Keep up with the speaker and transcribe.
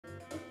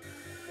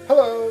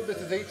this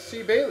is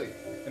HC Bailey,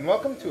 and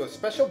welcome to a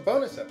special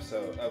bonus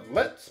episode of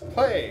Let's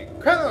Play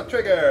Chrono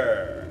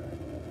Trigger!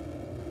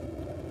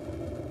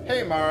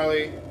 Hey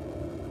Marle.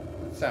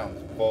 That sounds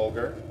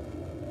vulgar.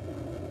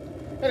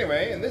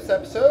 Anyway, in this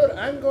episode,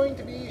 I'm going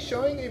to be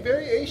showing a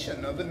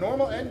variation of the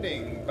normal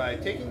ending by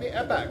taking the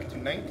epoch to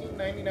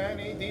 1999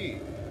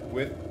 AD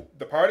with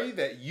the party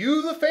that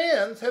you, the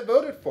fans, have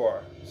voted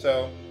for.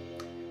 So,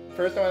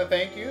 first I want to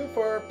thank you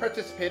for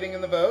participating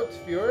in the votes,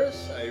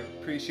 viewers. I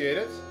appreciate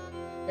it.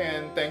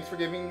 And thanks for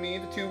giving me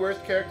the two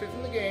worst characters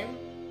in the game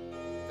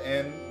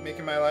and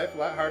making my life a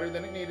lot harder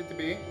than it needed to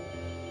be.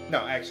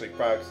 No, actually,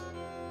 Frog's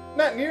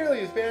not nearly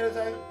as bad as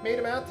I made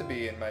him out to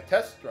be in my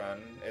test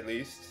run, at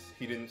least.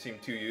 He didn't seem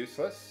too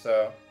useless,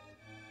 so...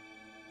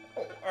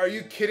 Oh, are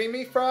you kidding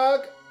me,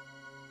 Frog?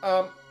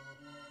 Now,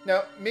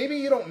 maybe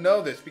you don't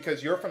know this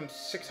because you're from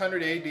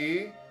 600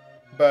 AD,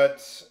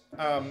 but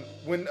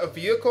when a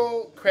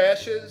vehicle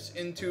crashes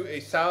into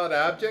a solid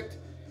object,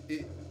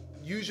 it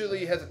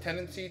usually has a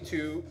tendency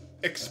to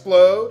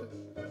explode,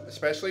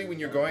 especially when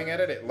you're going at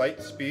it at light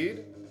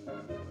speed.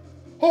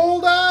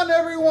 Hold on,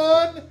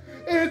 everyone!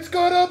 It's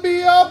gonna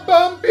be a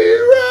bumpy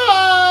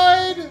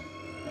ride!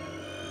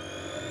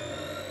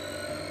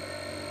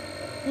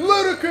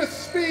 Ludicrous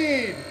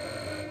speed!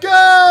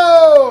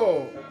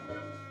 Go!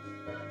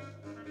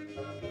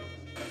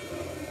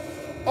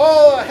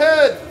 All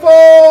ahead,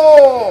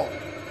 full!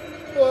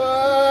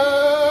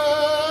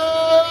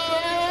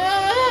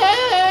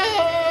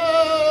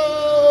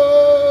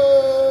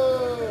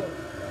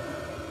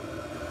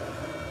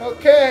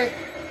 Okay,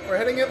 we're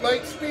heading at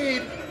light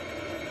speed.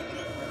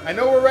 I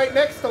know we're right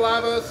next to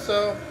Lavos,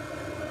 so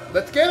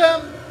let's get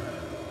him.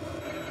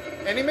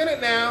 Any minute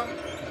now.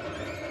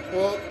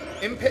 We'll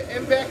impact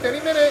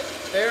any minute.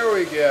 There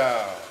we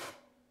go.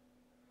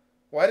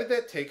 Why did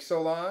that take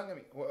so long? I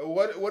mean,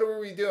 what were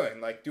we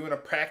doing? Like doing a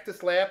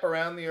practice lap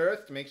around the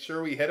Earth to make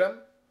sure we hit him?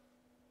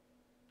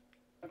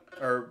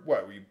 Or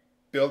what, were you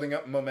building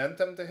up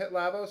momentum to hit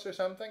Lavos or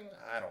something?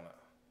 I don't know.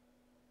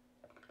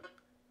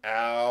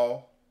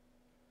 Ow.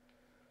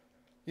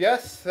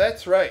 Yes,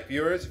 that's right,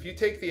 viewers. If you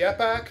take the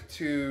epoch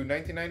to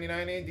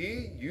 1999 AD,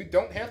 you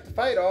don't have to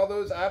fight all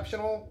those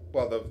optional,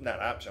 well, not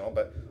optional,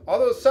 but all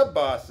those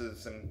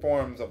sub-bosses and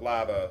forms of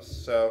Lavos.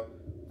 So,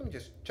 let me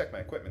just check my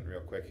equipment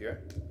real quick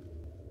here.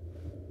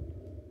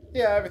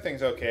 Yeah,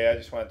 everything's okay. I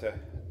just wanted to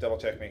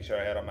double-check, make sure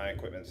I had all my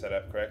equipment set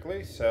up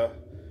correctly. So,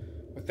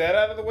 with that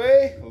out of the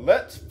way,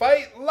 let's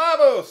fight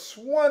Lavos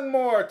one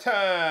more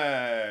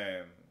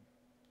time!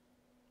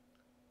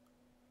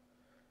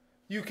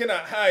 You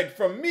cannot hide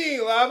from me,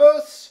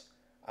 Lavos!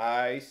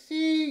 I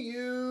see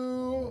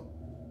you!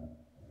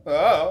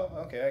 Oh,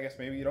 okay, I guess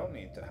maybe you don't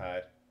need to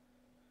hide.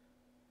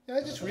 Yeah,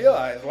 I just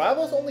realized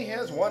Lavos only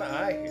has one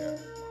eye here.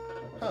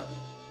 Huh.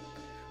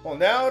 Well,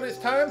 now it is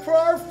time for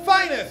our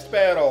finest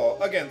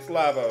battle against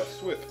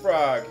Lavos with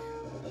Frog.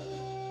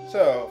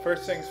 So,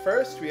 first things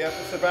first, we have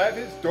to survive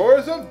his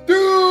Doors of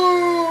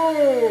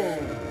Doom!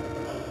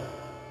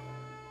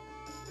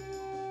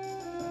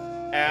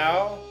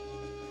 Ow.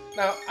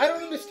 Now, I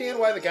don't understand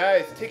why the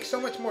guys take so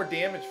much more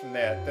damage from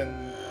that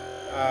than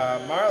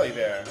Marle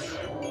there.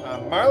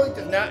 Marle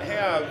does not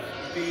have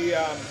the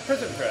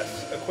Prism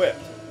Dress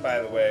equipped, by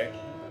the way,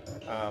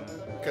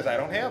 because I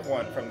don't have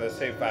one from the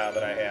save file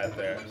that I had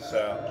there.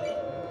 So,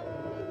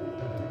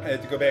 I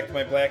had to go back to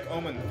my Black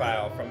Omen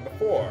file from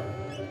before.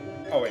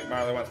 Oh wait,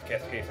 Marle wants to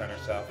cast Haste on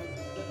herself.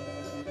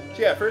 So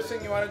yeah, first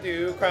thing you want to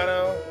do,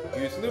 Crono,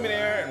 use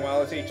Luminaire, and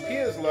while his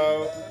HP is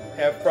low,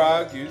 have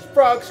Frog use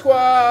Frog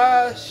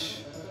Squash!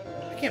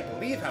 I can't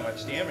believe how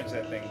much damage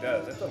that thing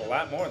does. It does a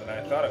lot more than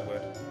I thought it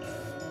would.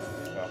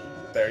 Well,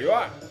 there you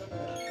are.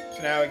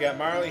 So now we got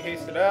Marle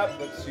hasted up.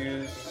 Let's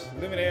use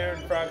Luminaire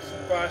and Frog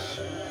Squash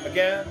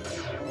again.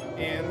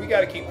 And we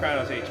got to keep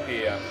Crono's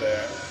HP up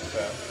there.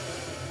 So,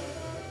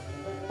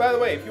 by the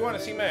way, if you want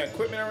to see my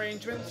equipment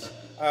arrangements,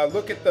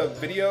 look at the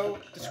video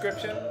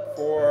description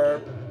for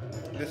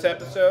this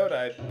episode.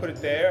 I put it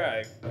there.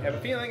 I have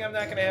a feeling I'm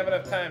not going to have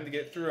enough time to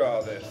get through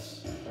all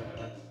this.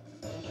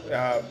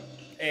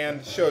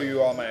 And show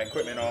you all my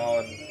equipment all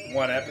in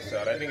one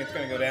episode. I think it's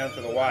going to go down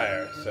to the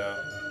wire, so...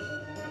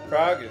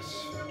 Frog is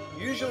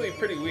usually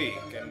pretty weak,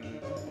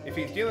 and if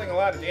he's dealing a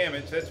lot of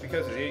damage, that's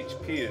because his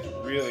HP is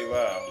really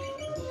low.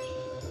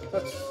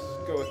 Let's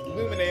go with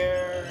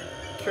Luminaire.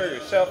 Cure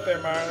yourself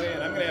there, Marle,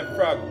 and I'm going to have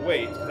Frog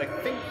wait, because I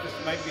think this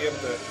might be able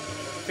to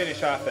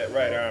finish off that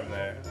right arm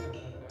there.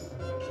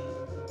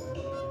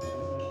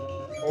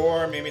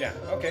 Or maybe not.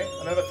 Okay,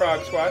 another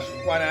Frog Squash.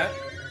 Why not?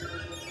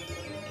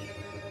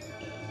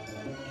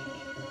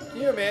 Can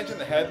you imagine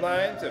the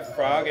headlines if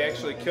Frog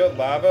actually killed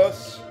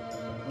Lavos?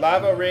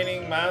 Lava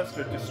raining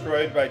monster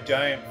destroyed by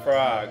giant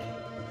frog.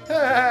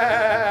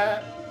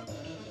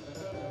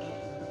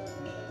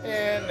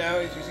 And now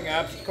he's using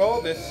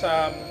obstacle. This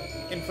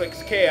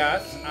inflicts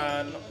chaos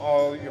on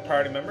all your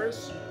party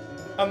members,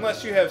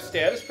 unless you have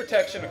status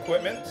protection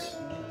equipment.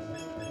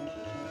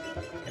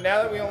 And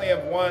now that we only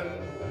have one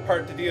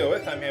part to deal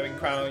with, I'm having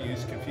Crono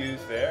use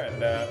Confuse there,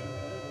 and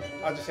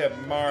I'll just have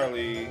Marle,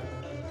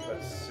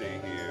 let's see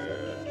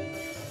here.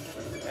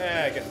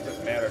 I guess it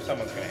doesn't matter.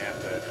 Someone's going to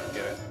have to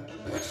get it.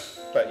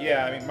 But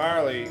yeah, I mean,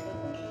 Marle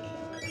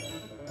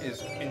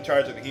is in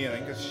charge of the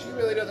healing because she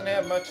really doesn't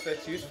have much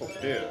that's useful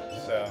to do.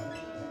 So,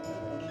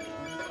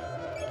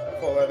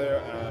 full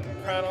leather on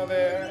Crono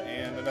there,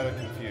 and another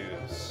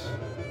confuse.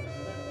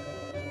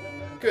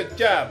 Good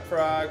job,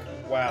 Frog.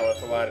 Wow,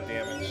 that's a lot of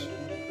damage.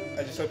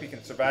 I just hope he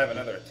can survive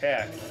another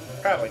attack.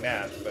 Probably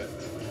not, but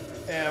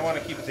I want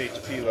to keep his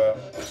HP low.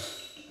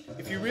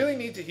 If you really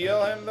need to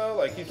heal him, though,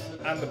 like he's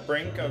on the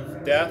brink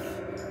of death,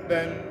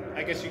 then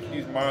I guess you can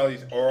use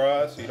Marle's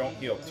aura so you don't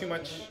heal too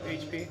much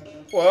HP.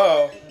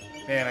 Whoa!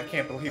 Man, I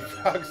can't believe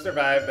Frog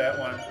survived that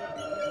one.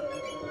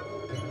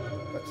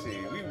 Let's see.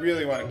 We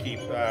really want to keep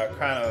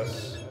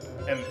Chrono's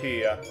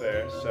MP up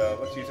there, so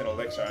let's use an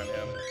elixir on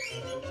him.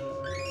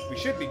 We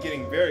should be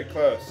getting very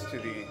close to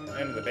the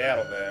end of the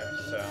battle there,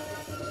 so...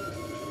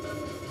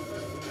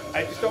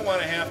 I just don't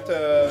want to have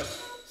to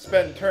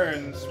spend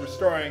turns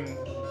restoring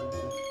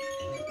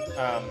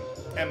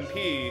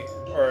MP,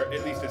 or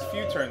at least as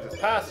few turns as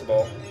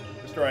possible,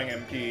 restoring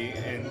MP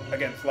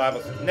against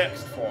Lavos'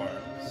 next form,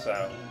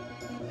 so...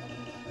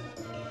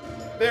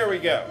 There we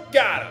go.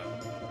 Got him!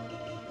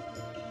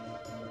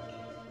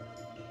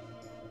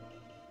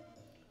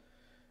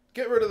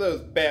 Get rid of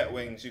those bat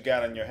wings you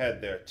got on your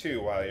head there,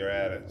 too, while you're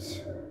at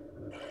it.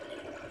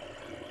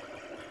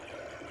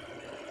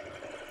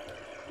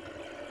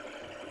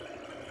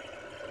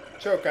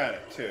 Choke on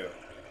it, too.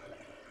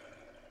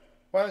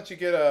 Why don't you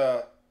get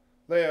a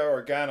Leia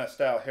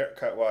Organa-style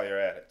haircut while you're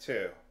at it,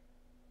 too?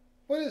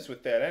 What is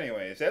with that,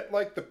 anyway? Is that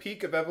like the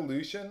peak of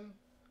evolution?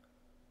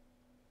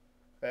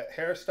 That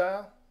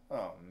hairstyle?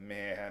 Oh,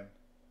 man.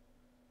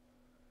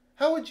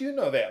 How would you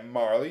know that,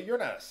 Marle? You're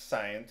not a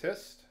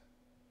scientist.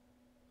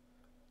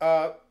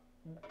 Why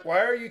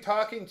are you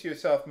talking to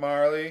yourself,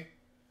 Marle?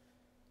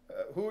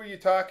 Who are you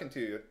talking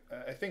to?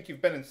 I think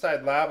you've been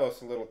inside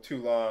Lavos a little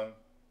too long.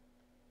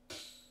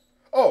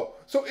 Oh,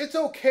 so it's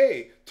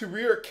okay to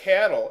rear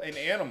cattle and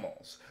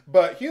animals,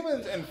 but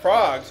humans and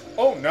frogs,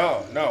 oh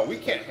no, no, we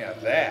can't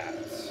have that.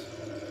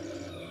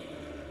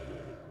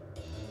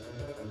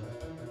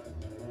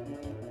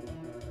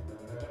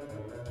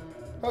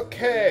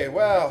 Okay,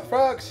 well,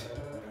 Frog's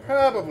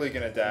probably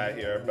gonna die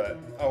here, but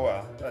oh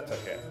well, that's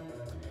okay.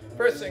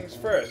 First things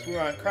first, we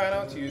want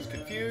Crono to use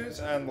Confuse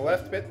on the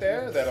left bit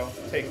there. That'll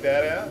take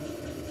that out.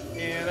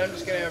 And I'm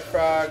just gonna have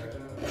Frog,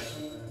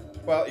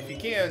 well, if you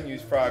can,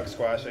 use Frog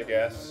Squash, I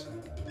guess.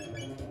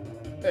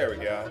 There we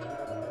go.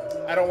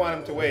 I don't want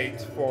him to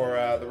wait for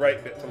the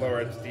right bit to lower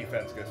its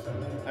defense, because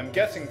I'm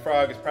guessing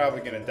Frog is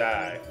probably gonna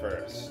die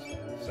first,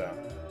 so.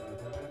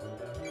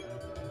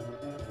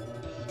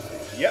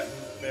 Yep.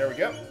 There we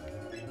go.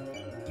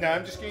 Now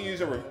I'm just going to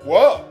use a...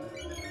 Whoa!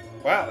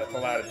 Wow, that's a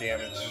lot of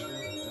damage.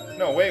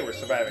 No way we're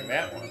surviving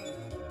that one.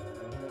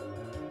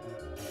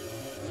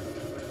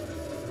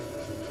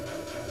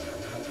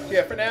 So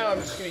yeah, for now I'm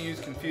just going to use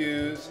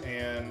Confuse,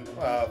 and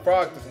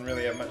Frog doesn't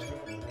really have much...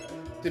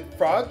 Did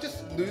Frog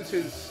just lose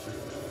his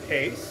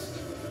Haste?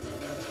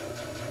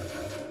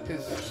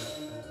 His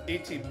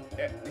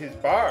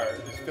bar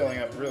is filling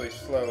up really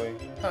slowly.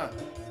 Huh.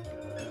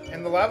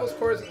 And the Lavos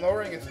core isn't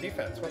lowering its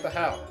defense. What the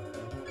hell?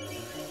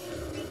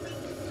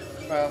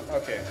 Well,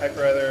 okay,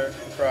 Hyper Ether,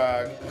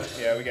 Frog.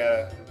 Yeah, we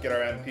gotta get our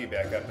MP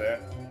back up there.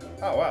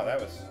 Oh wow, that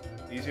was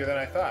easier than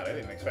I thought. I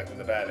didn't expect him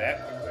to die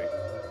that quickly.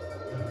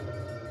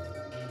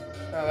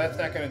 Well, that's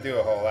not gonna do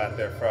a whole lot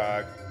there,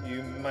 Frog.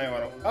 You might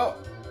want to... Oh,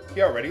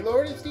 he already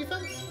lowered his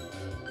defense?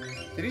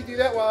 Did he do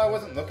that while I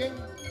wasn't looking?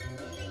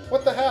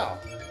 What the hell?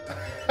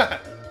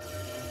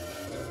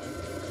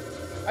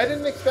 I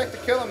didn't expect to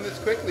kill him this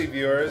quickly,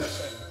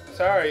 viewers.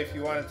 Sorry if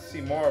you wanted to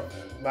see more of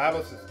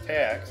Lavos'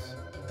 attacks.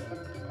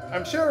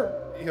 I'm sure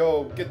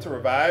he'll get to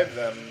revive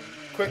them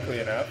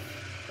quickly enough.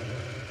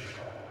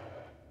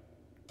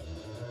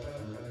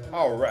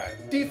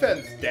 Alright,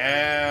 defense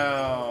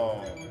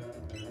down.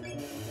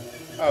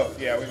 Oh,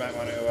 yeah, we might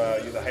want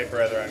to use a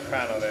Hyper Ether on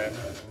Crono there.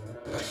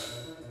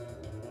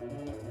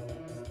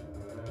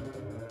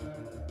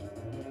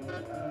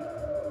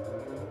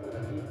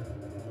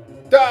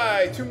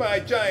 Die to my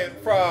giant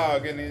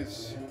frog and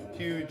his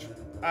huge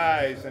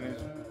eyes and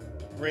his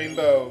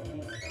rainbow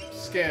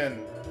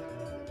skin.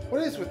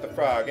 What is with the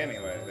frog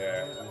anyway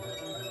there?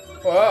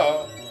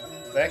 Whoa,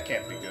 that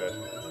can't be good.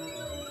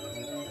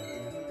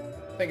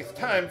 I think it's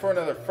time for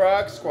another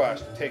frog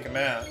squash to take him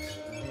out.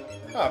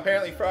 Oh,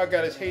 apparently Frog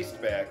got his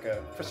haste back.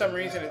 For some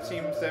reason it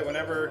seems that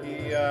whenever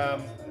he,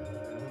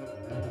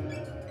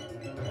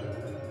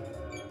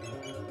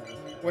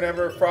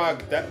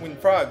 when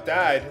Frog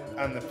died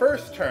on the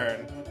first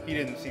turn, he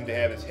didn't seem to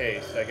have his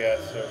haste, I guess,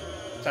 or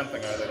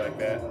something or other like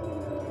that.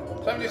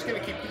 So I'm just going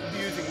to keep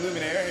using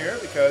Luminaire here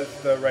because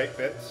the right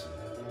bits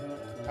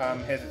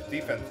has its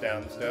defense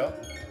down still.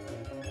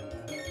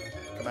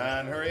 Come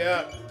on, hurry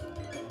up.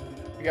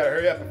 We got to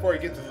hurry up before he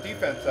gets his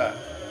defense up.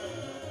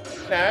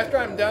 Now, after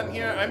I'm done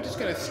here, I'm just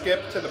going to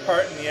skip to the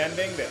part in the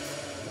ending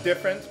that's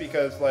different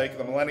because, like,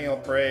 the Millennial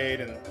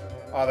Parade and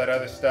all that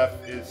other stuff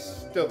is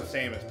still the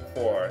same as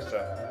before,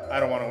 so I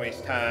don't want to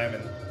waste time.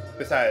 And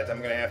Besides, I'm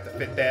going to have to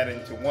fit that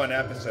into one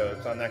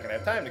episode, so I'm not going to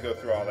have time to go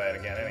through all that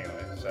again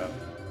anyway, so.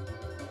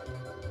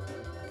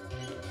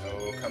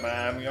 Oh, come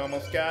on, we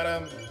almost got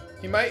him.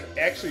 He might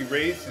actually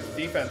raise his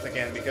defense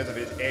again because of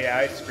his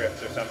AI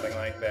script or something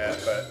like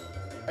that, but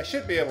I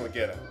should be able to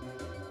get him.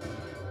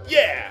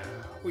 Yeah!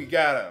 We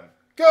got him.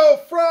 Go,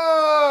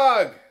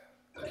 Frog!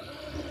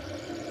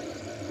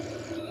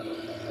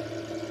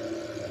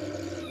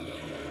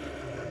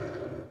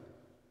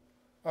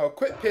 Oh,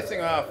 quit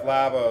pissing off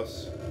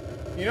Lavos.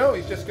 You know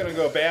he's just gonna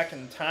go back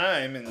in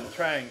time and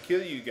try and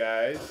kill you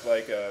guys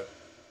like a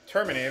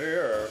Terminator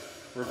or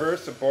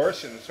reverse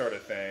abortion sort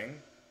of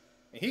thing.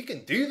 He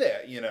can do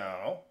that, you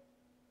know.